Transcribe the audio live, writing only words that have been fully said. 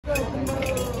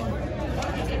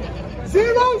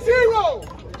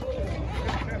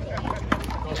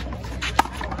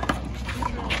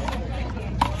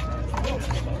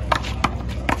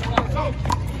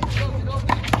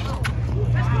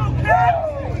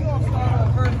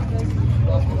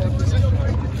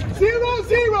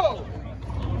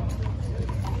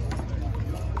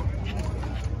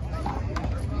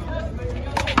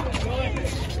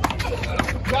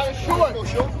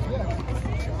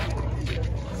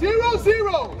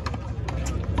0-0.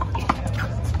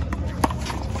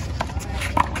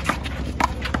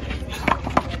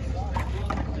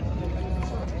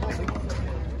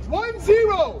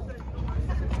 1-0.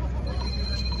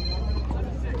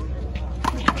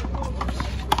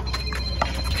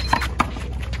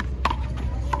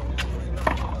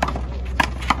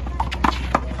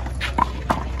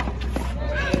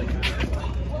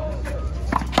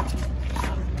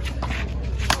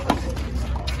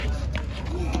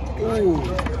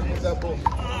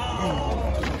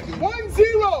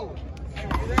 1-0.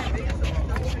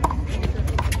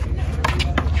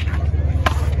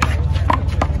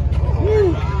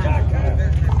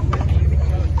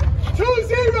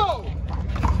 2-0.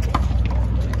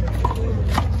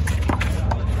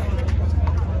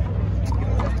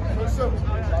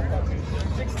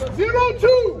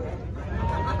 0-2.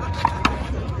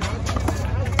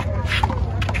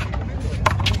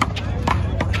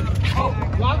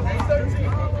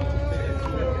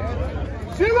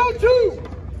 0-2.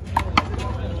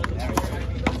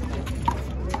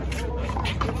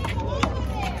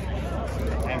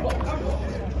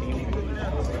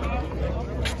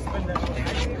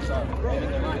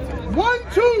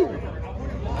 1-2.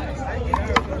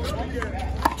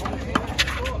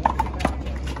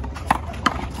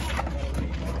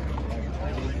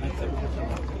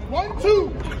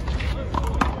 1-2.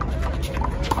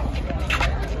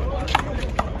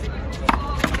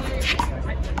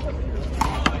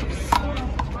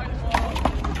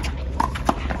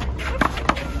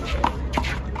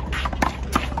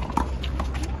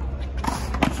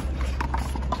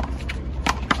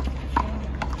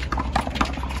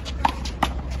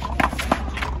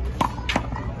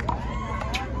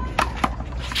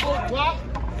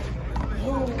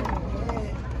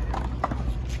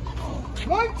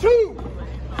 1-2.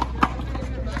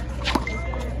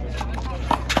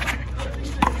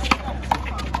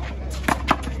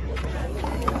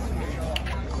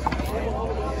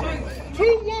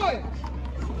 2-1.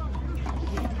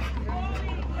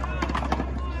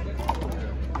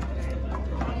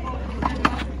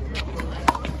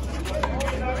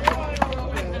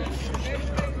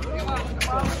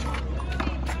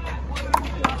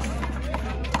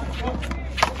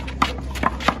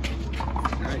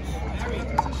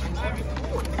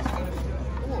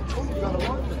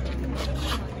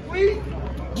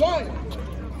 3-1.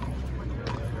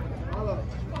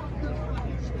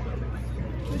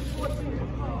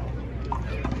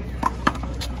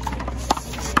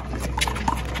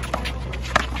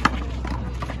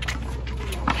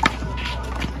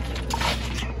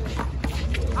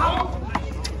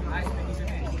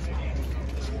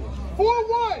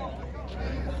 4-1.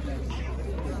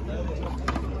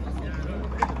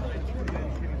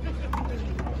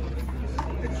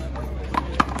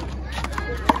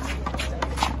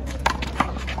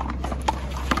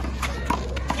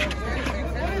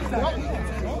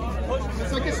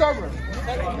 2nd server.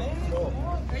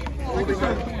 2nd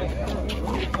server.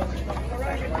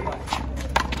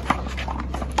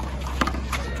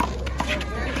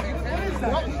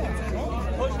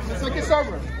 2nd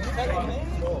server.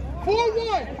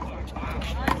 4-1.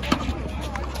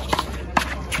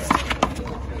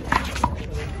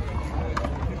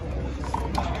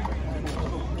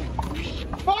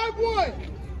 5-1.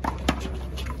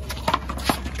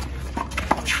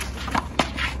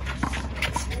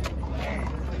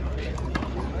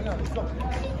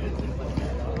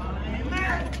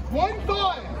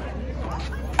 1-5.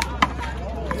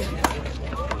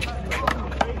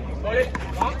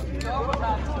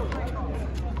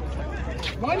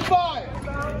 1-5.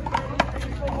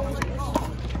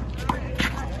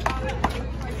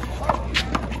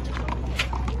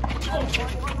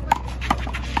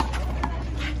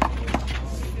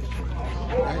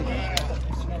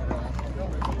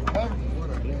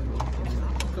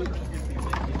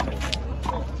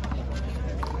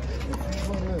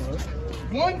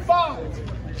 1-5.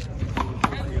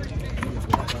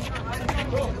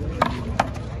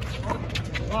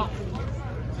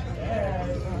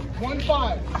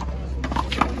 1-5.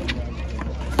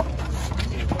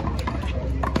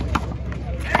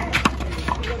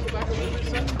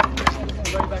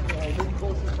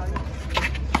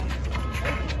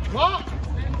 1.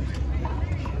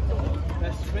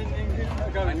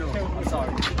 I know. I'm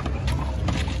sorry.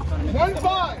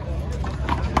 1-5.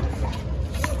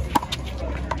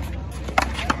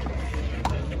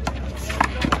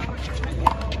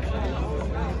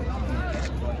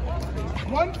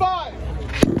 1-5. 1-5.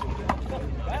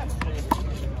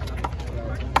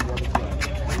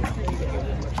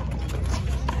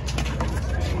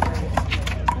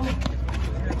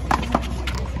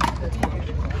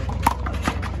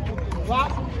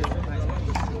 Lock.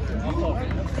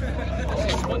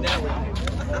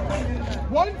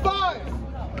 1-5.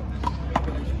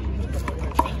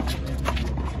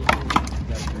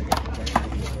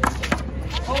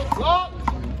 Lock.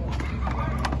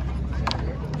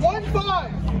 1-5.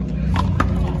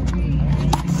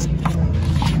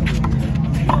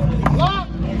 Lock.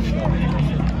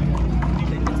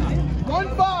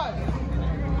 1-5.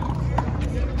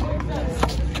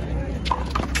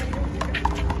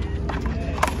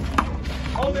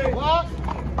 Hold it. Lock.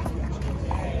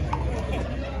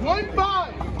 1-5.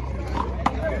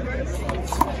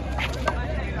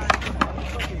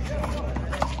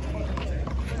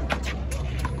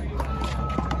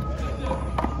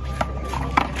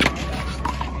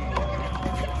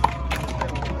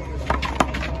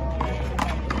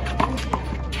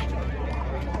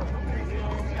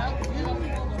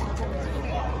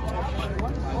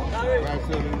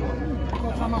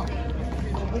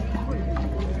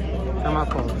 Time out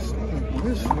pause.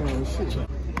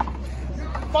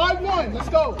 5-1, let's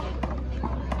go.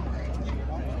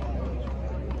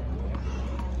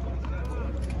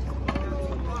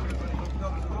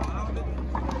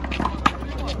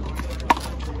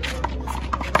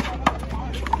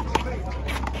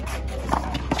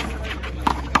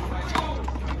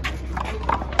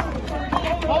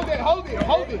 Hold it, hold it,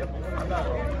 hold it.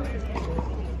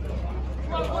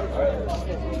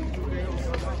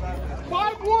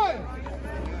 5-1.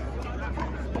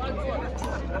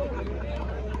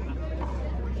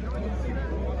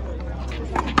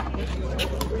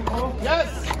 Yes.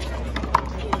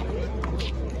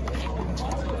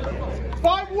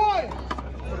 5-1.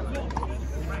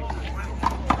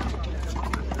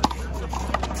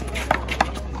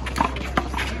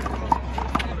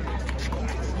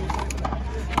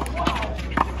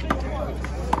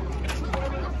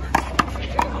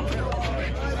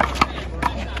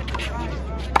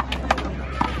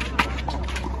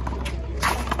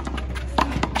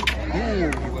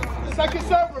 Second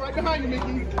server right behind you,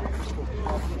 Mickey.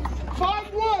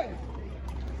 5-1.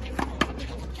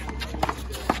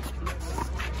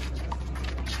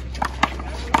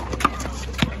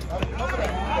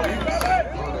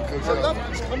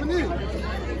 It's coming in.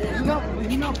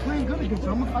 You're not playing good against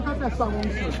him. I got that side on the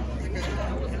shirt.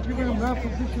 You're in a bad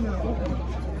position at open.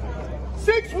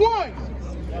 6-1.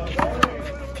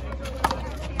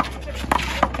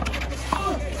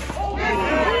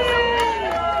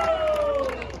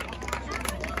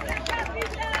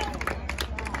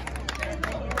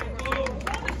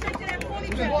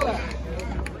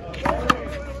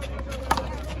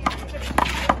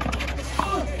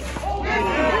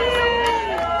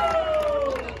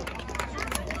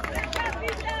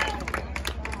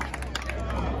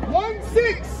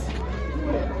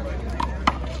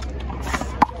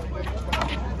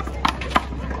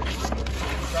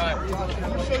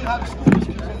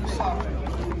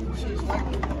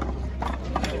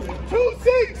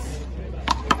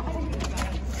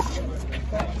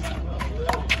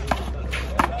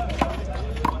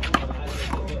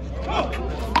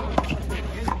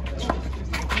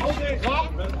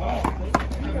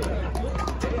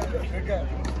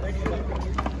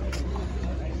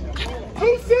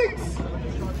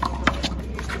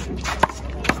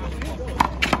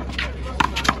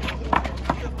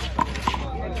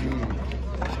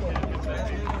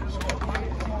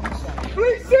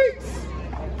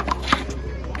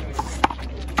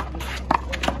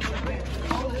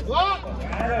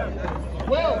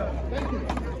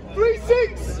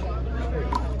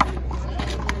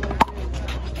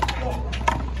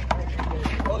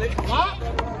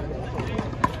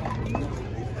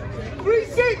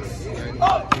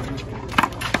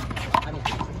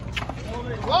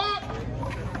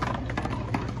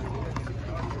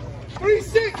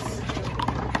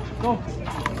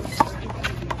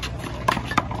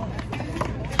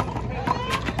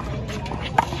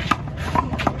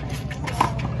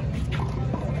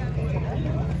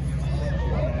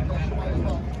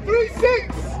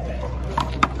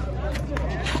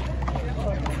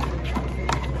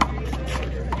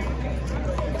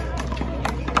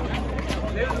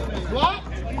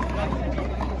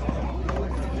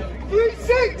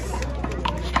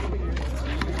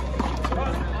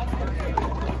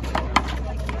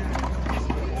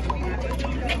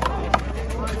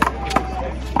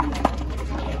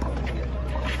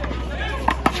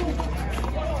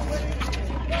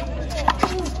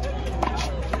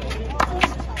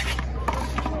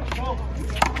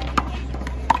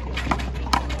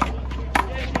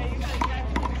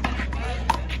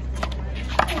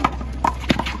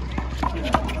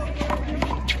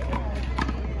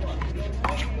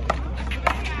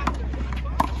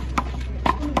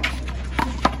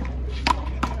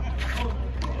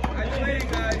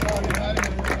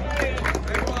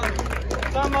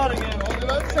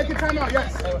 Second timeout,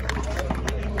 yes.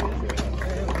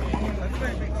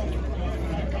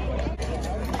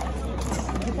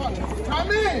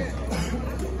 Time in.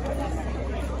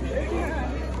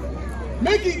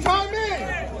 Mickey, time in.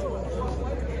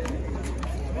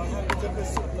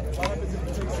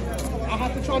 I'll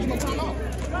have to charge my timeout.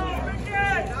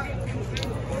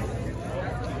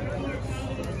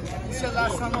 You said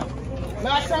last time out.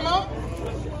 Last time out?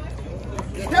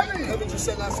 Kevin! That's what you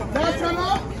said last time out. Last time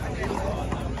out?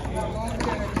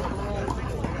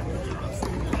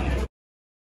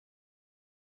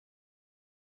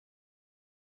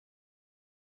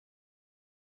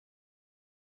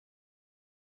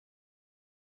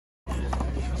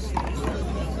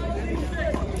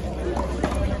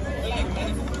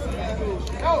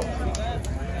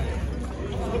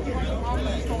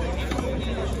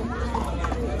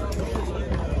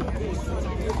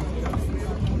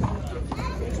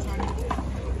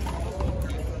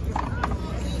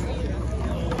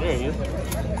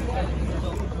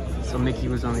 So Mickey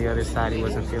was on the other side. He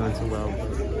wasn't feeling too well.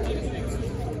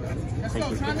 Let's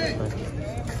go, time in.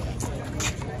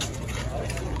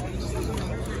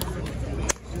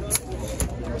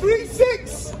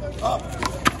 3-6. Up.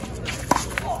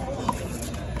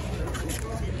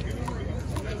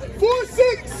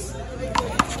 4-6.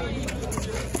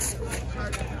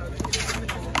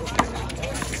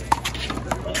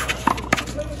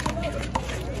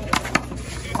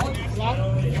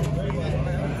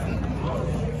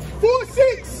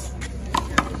 4-6.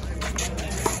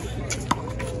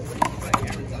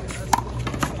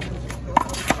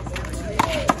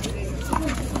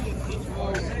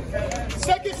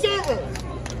 Second server.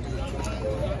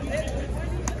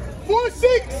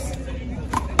 4-6.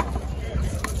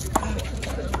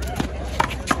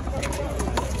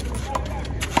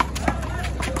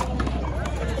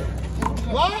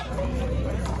 What?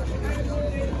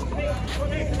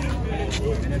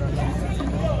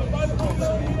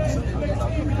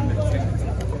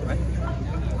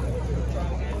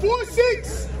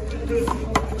 4-6.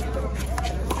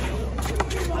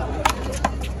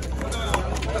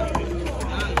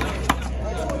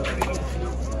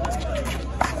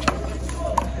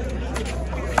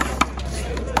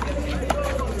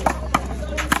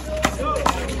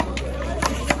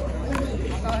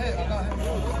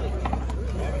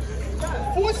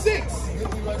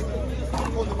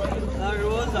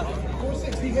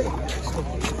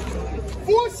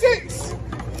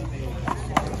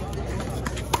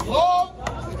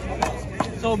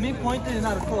 So me pointing is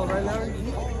not a call, right, Larry?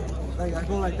 Like I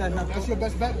go like that. Not That's your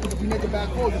best bet because if you make a bad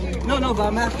call, then no, but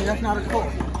I'm asking. That's not a call.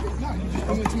 no, you just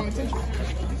bring it to my attention.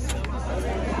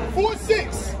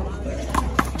 4-6.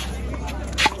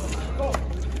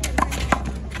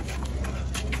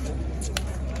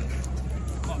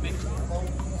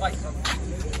 Fight.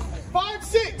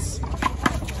 5-6.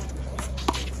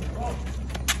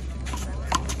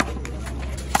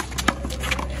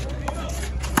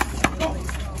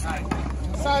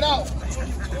 Side out.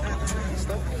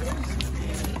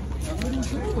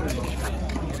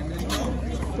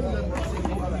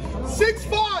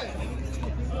 6-5.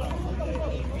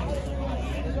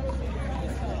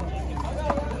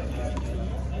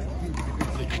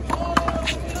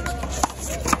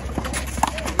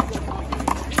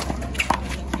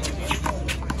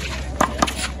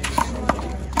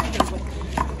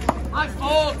 My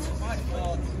fault.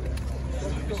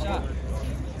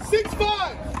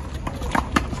 6-5.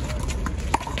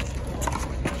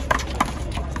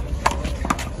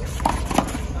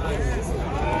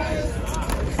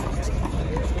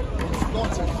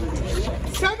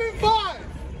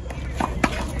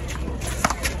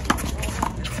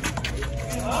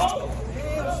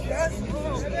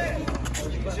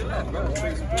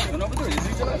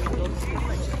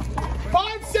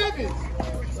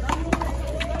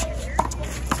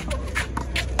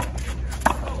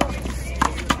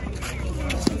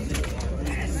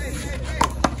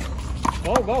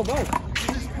 Go.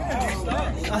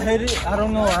 I hit it. I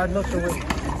don't know. I looked away.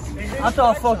 I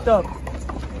thought I fucked up. I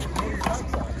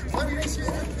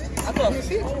thought you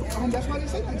see it. That's why they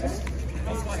say that.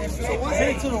 I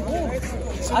hit it to the wall.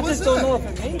 I just don't know if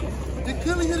it made it. They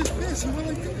clearly hit his fist. He went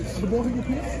like this. The ball hit your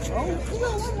pants?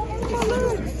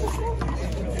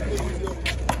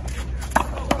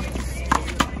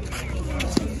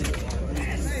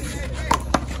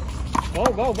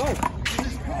 Oh, Go.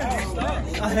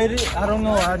 I hit it. I don't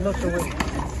know. I looked away.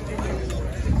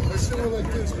 They should went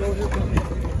like this. Bro.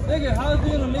 Nigga, how is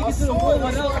it gonna make it to the wall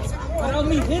without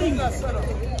me hitting that setup?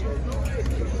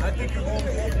 I think you're going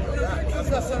that's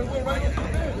not set up right.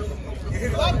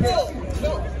 black ball.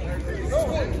 No.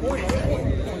 Point.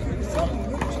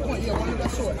 Yeah, one of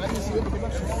that short. I didn't see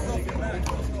it.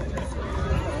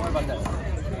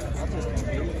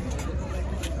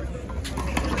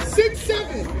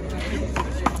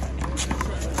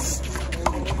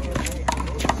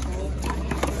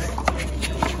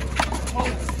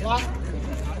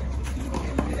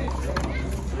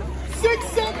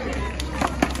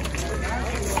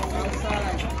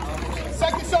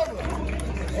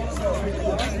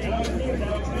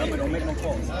 Remember, don't make no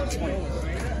calls. 20.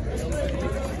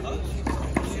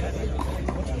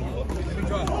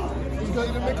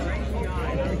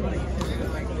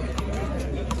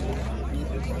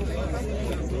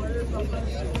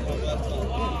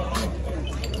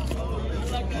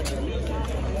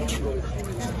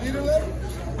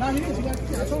 Nah, he needs to get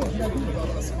I told him he got to do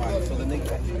it. So then they I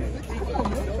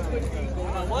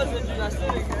was injured, I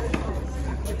still didn't get it.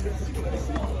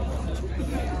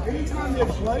 Anytime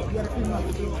there's blood, you gotta clean up. I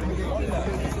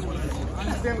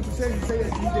understand what you're saying. You say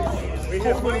that you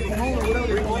did. From home or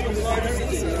whatever.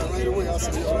 Right away, I'll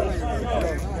say,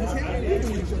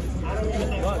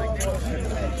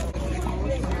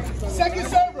 second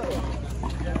server.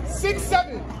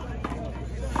 6-7.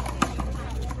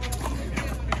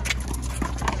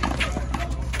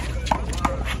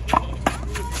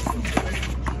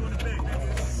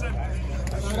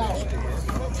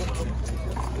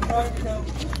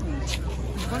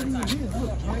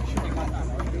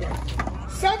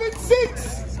 Seven,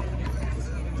 6.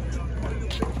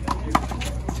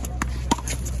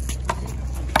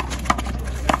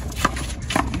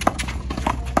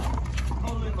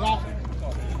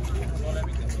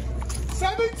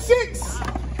 Seven, 6.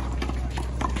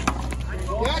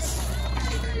 Yes.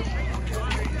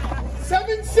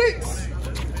 7, 6.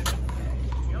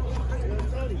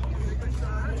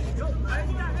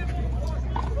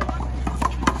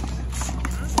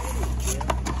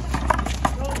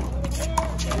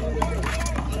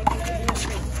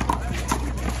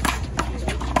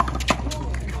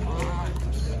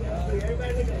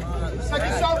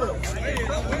 Second server.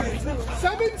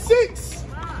 7, 6.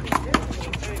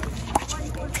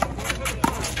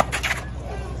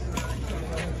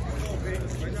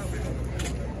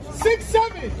 6,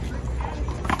 7.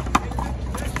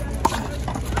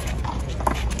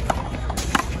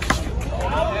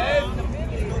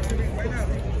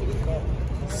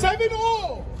 7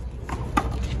 all.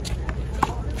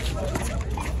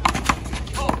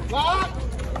 Lock.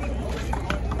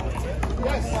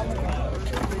 Yes.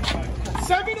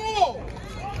 7 all.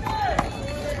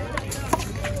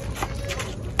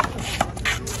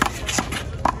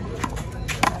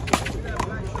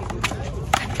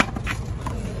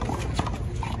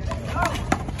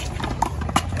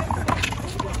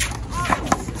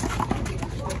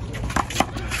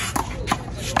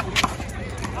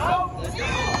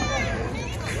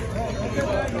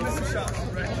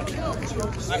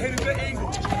 I hit a good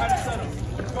angle. Try to set him.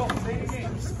 Go, stay in the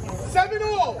game. 7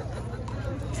 all.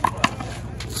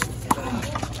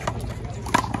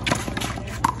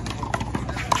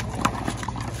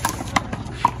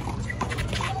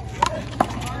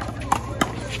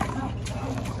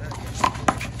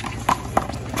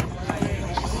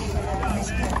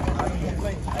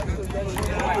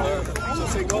 So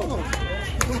say go.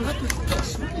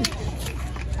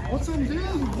 What's in there?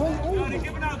 You roll over. They're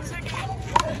giving out tickets.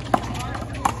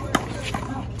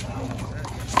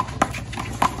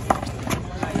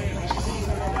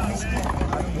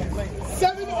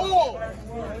 Seven all.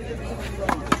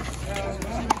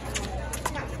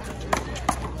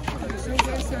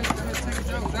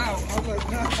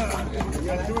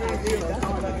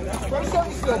 First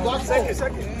service still block. Second.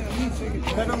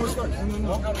 That number starts.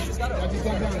 No. I just got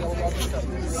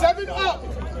down. 7 up.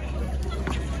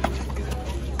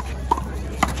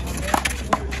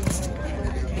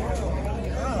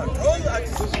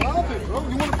 Stop it, bro.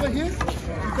 You want to play here?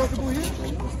 You comfortable here?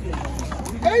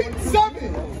 8,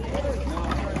 7.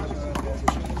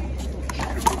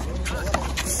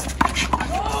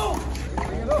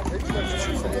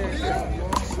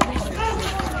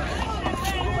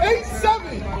 8,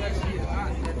 7.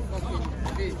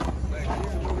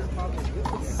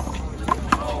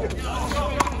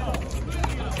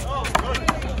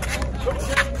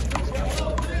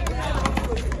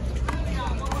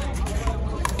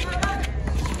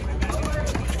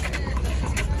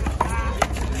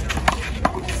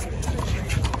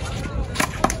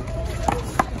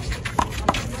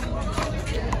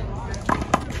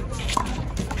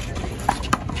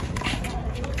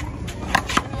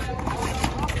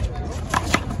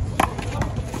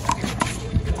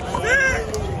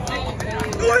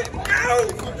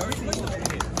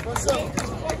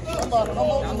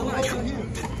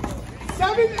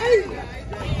 Seven, 8.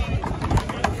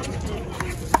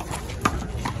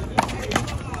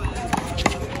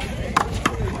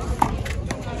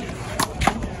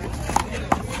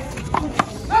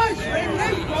 Nice,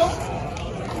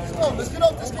 bro. Let's get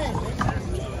off this game.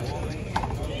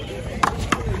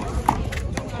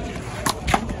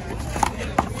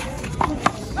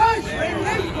 Nice,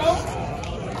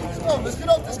 bro. Let's get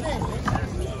off this game.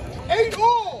 8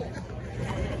 all.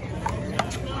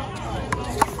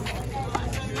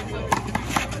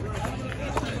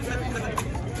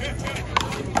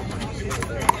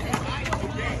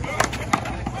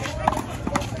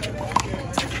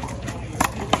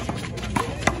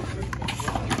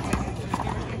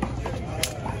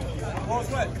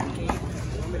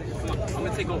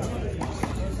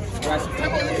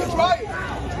 Timbo, you can try it.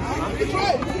 You can try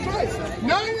it. You can try it.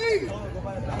 9-8.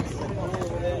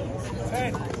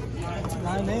 10.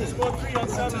 9-8. Score 3 on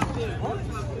 7.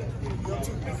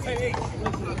 10-8.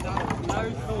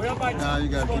 We're up by 2. Nah, you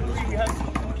got Score 3. We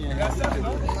got 7,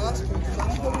 huh?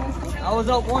 I was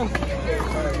up 1.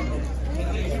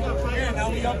 Yeah, now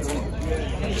we up 2.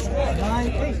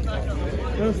 9-8.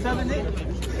 It was 7-8.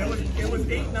 It was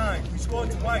 8-9. We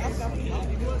scored twice.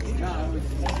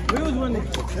 We was winning.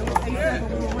 Yeah,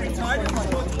 we tied and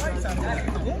scored twice after that.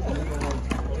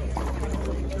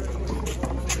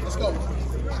 Let's go.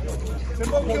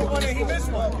 Timbo killed one and he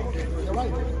missed one. You're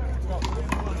right.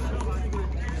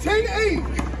 10-8.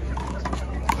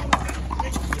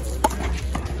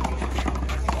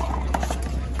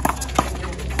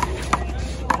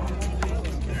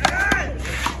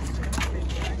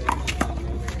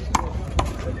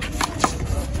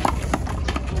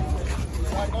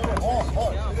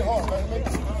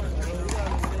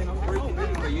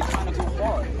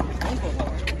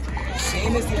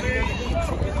 Same as the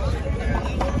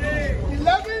other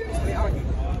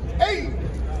 11-8.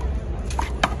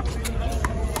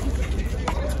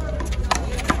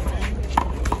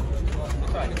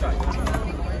 Good try.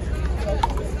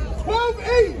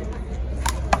 12-8.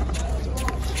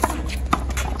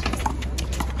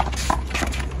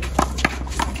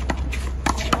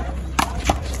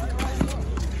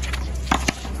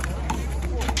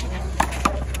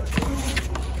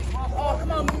 Oh,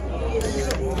 come on.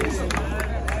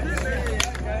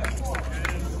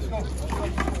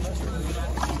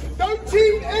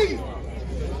 13-8.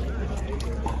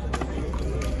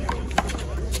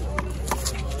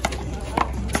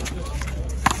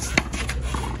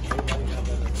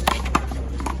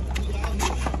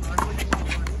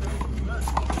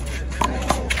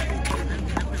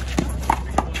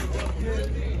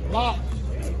 Lock.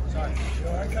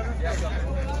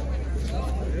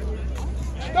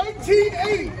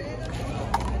 13-8.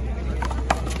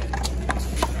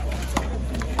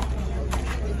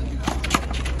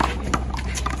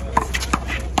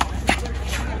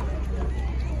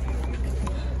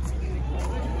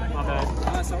 My bad.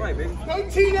 That's all right, baby.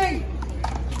 13-8.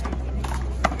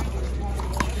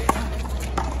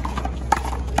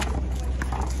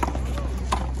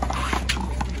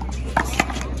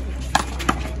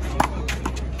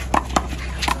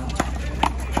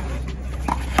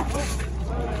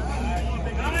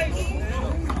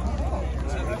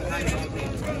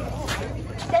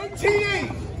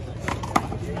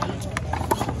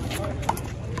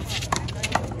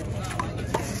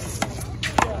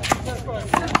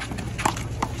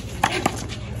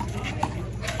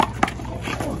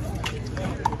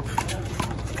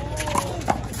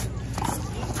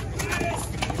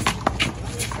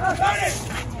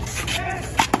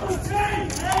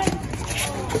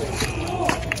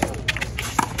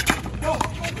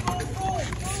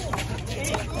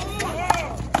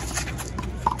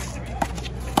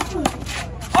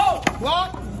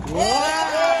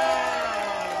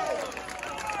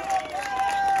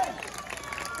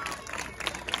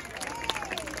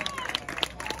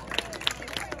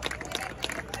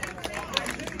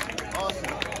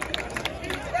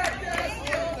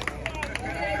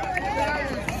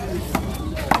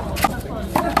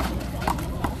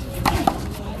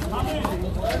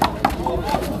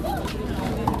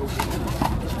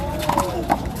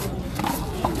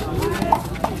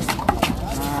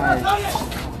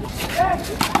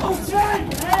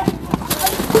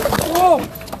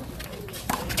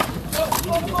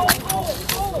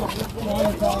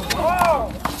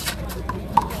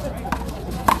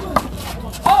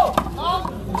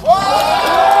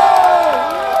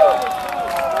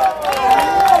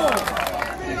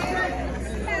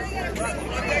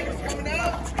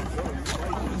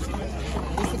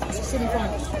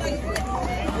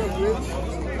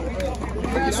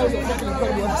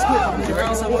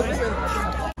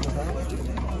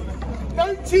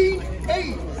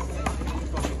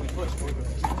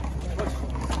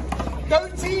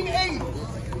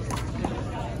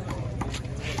 Block.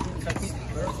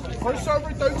 First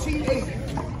server, 13-8.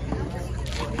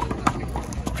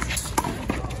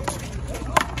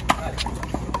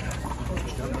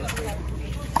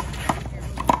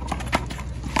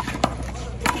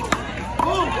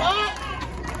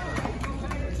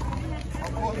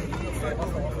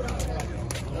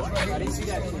 I didn't see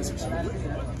that.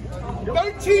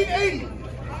 13-8.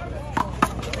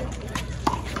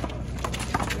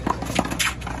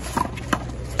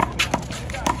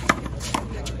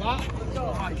 What?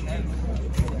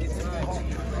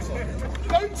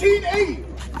 13-8.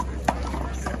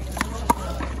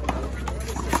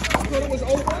 I thought it was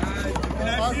over.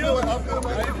 I feel it.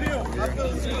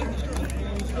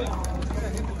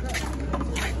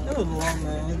 That was long,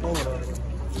 man. Go with us.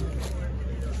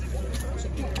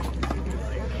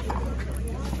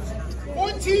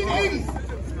 1480.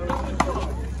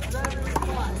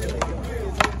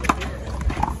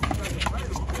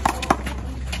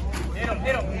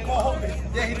 Hit him. Call hold it.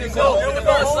 Yeah, he did. No, it was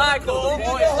on slide, though. The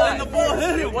ball is slide. The ball hit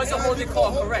him. It was a holding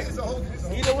call, correct.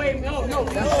 Either way, no.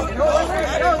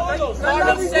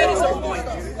 Carlos said it's a point.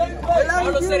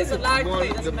 Carlos said it's a live play.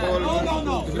 Doesn't matter.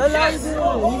 No. Yes.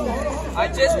 I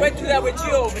just went through that with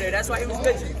you over there. That's why he was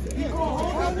bitching.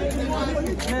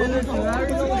 Man, listen, I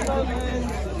already know what's up, man.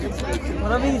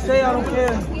 Whatever you say, I don't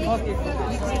care. Fuck it.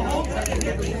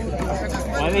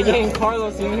 Why are they getting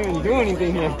Carlos in here and do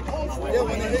anything here? Yeah,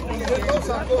 when you hit close,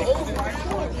 I go hold it.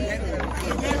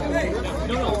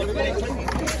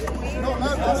 No,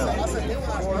 not I said hit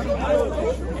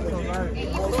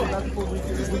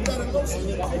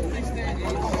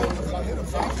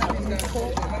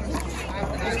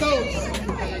Let's go.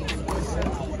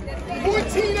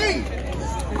 14-8.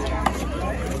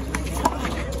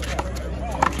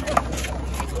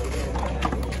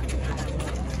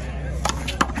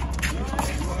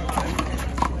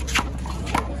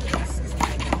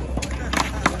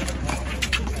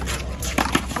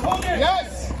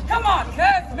 Yes! Come on,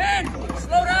 Kev, man!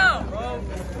 Slow down, bro.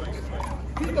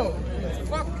 Pito.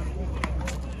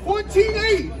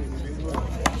 14-8.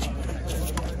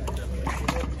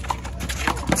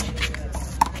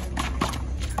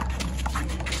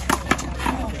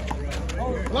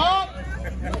 Lock.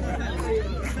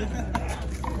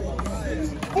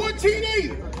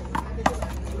 14-8.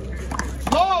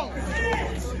 Long.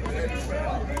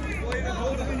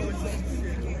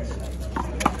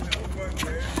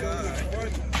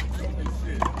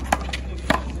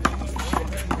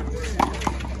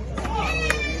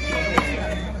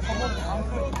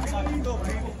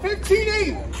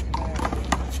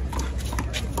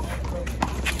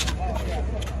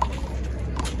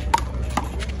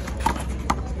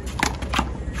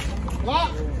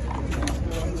 Lock.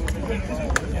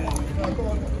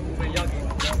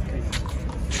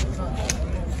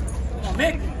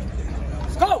 Mick,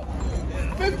 let's go.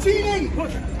 15-8.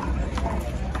 Push.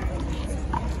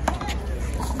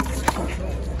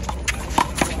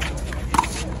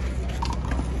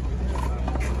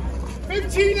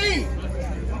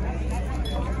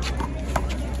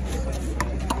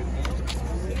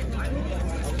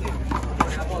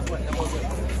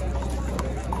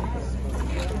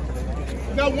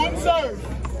 Got one serve.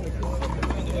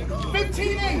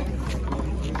 15-8.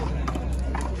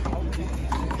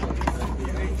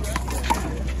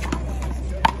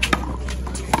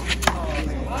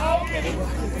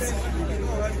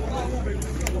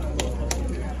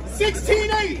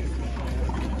 $16-8.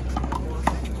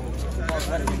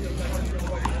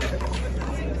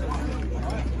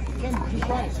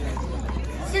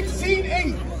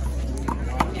 16-8.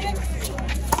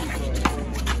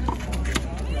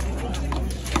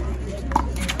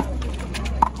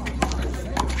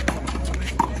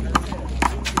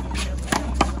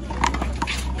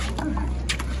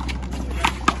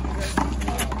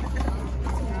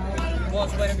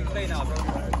 Ball's playing every play now, bro.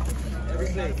 Every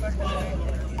play.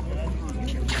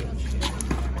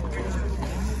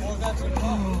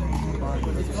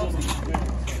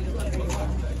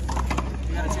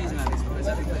 You gotta change him at least, bro. It's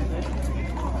every play.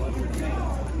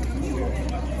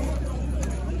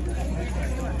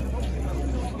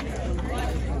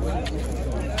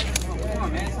 Come on,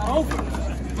 man. It's not over.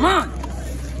 Come on.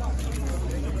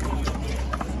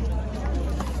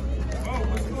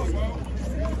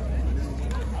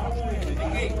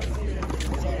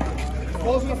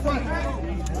 Balls in the front.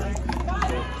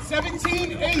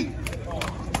 17-8.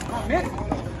 Come on, man.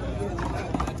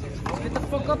 Let's get the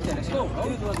fuck up there. Let's go, bro.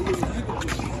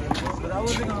 But that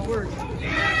wasn't gonna work.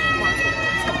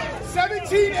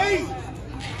 17-8.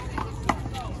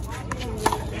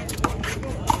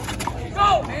 Go,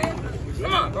 man.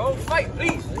 Come on, bro. Fight,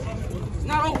 please. It's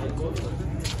not over.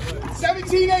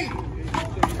 17-8.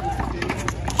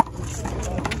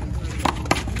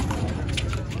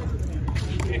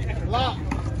 Lock.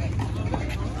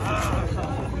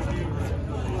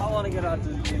 I want to get out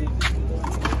this game.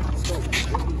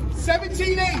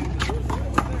 17-8.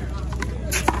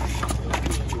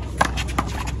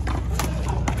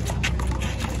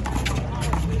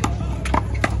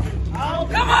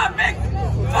 Come on, Mick.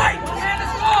 Fight, man.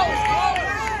 Let's go.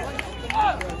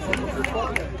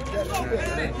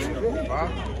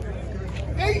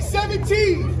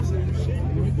 8-17.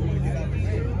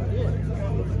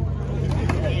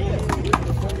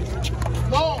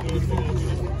 Long.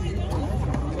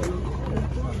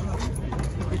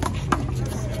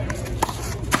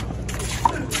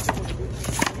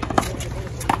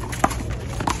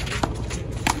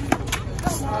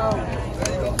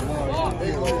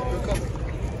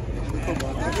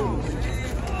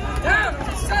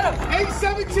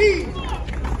 17.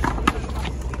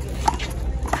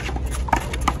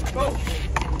 Go.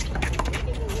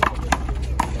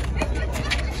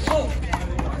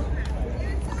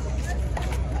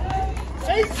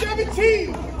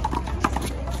 8-17.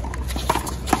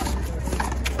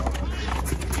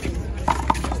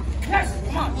 Yes.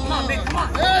 Come on, Mick. Come on.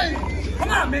 Hey. Come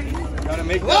on, Mick. Gotta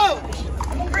make Whoa.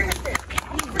 I'm gonna bring it there.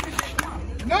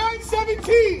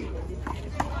 9-17.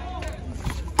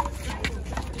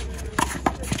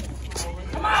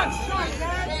 Come on, shine,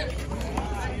 man.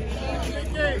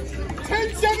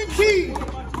 10-17.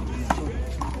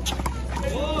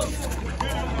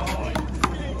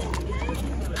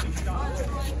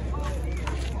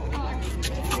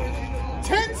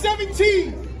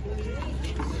 10-17.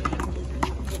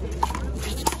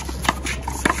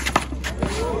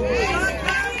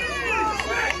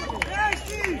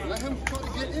 Let him try to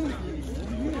get in there.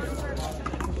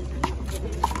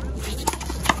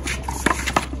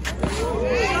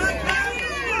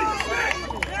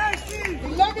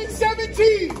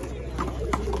 11-17.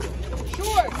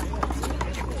 Short.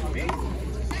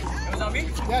 That was on me?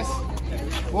 Yes.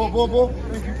 Ball.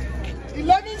 Thank you.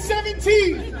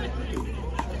 11-17.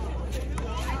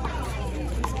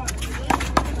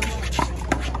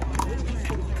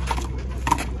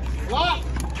 Lock.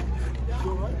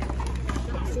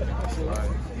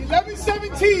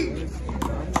 11-17.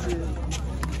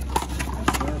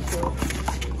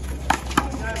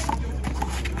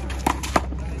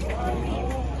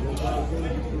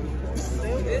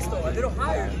 This though, a little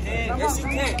higher. Yes, you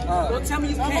can. Don't tell me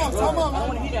you can't. Come on. I don't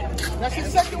want to hear that. That's your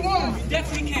second one. You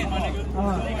definitely can, my nigga.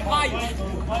 Higher.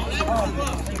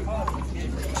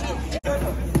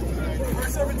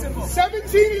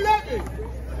 17-11.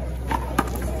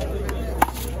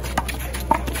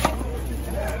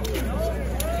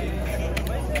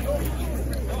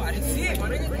 I didn't see it, my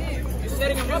nigga. You're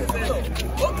setting him up, though.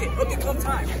 Okay, come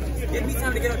time. Give me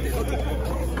time to get up there. Okay.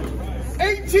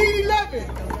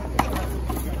 18-11.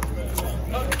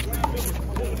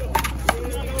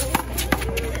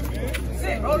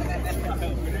 Sit, bro.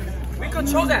 We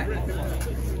control that.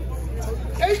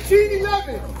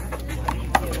 18-11.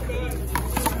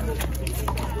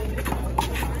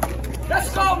 Let's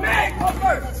go, man. Go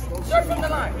first. Serve from the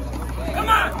line. Come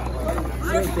on.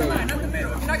 Serve from the line, not the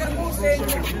middle. If you're not going to move, stay in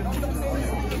here.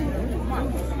 Come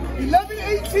on.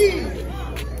 11-18.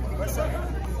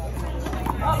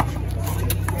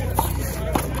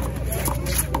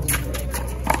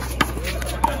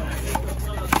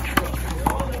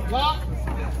 Lock.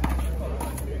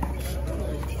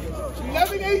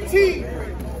 11-18.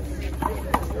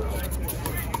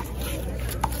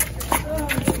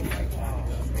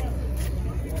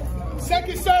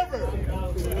 Second server.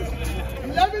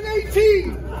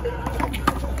 11-18.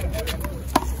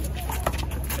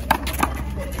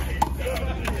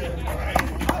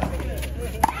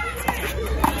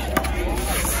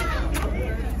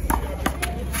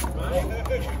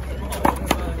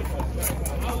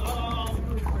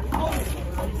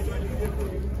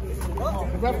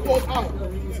 The ref calls out.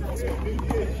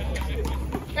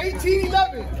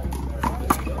 18-11.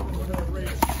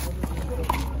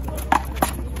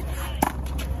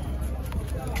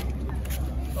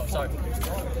 Oh, sorry.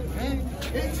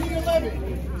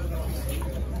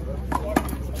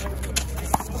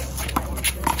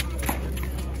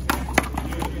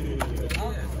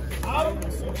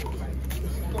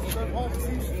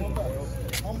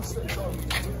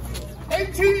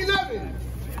 18-11.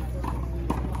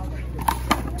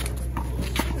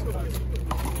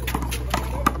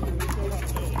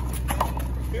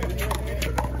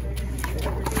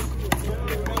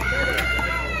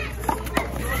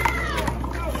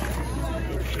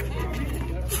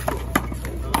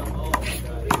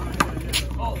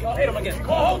 Hit him again.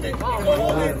 Go hold it. Go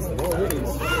hold it.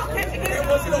 It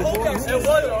wasn't a hold catch. It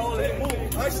was a hold it.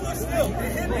 I stood still. He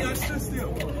hit me. I stood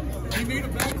still. He made a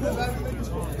back pull.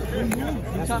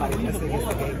 He's trying to leave the ball.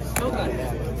 Still got it.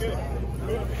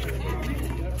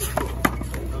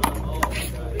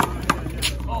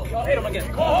 Oh, y'all hit him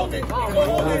again. Go hold it. Go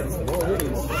hold it.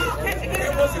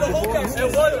 It wasn't a hold catch. It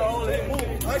was a hold it.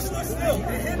 I stood still. He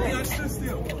hit me. I stood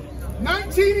still.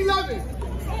 19-11.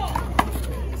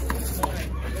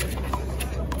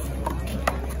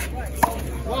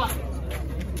 Block.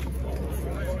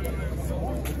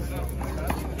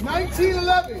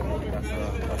 19-11.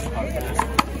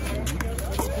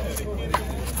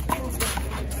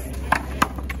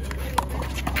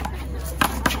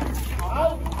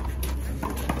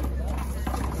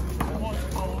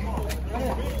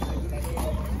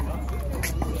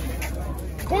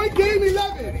 Point game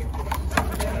 11.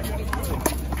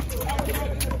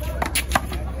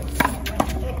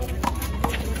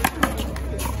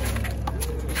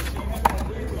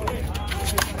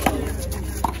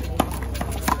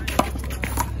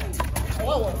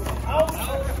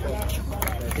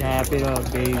 Dap it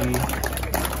up, baby.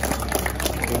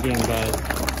 Good game, guys.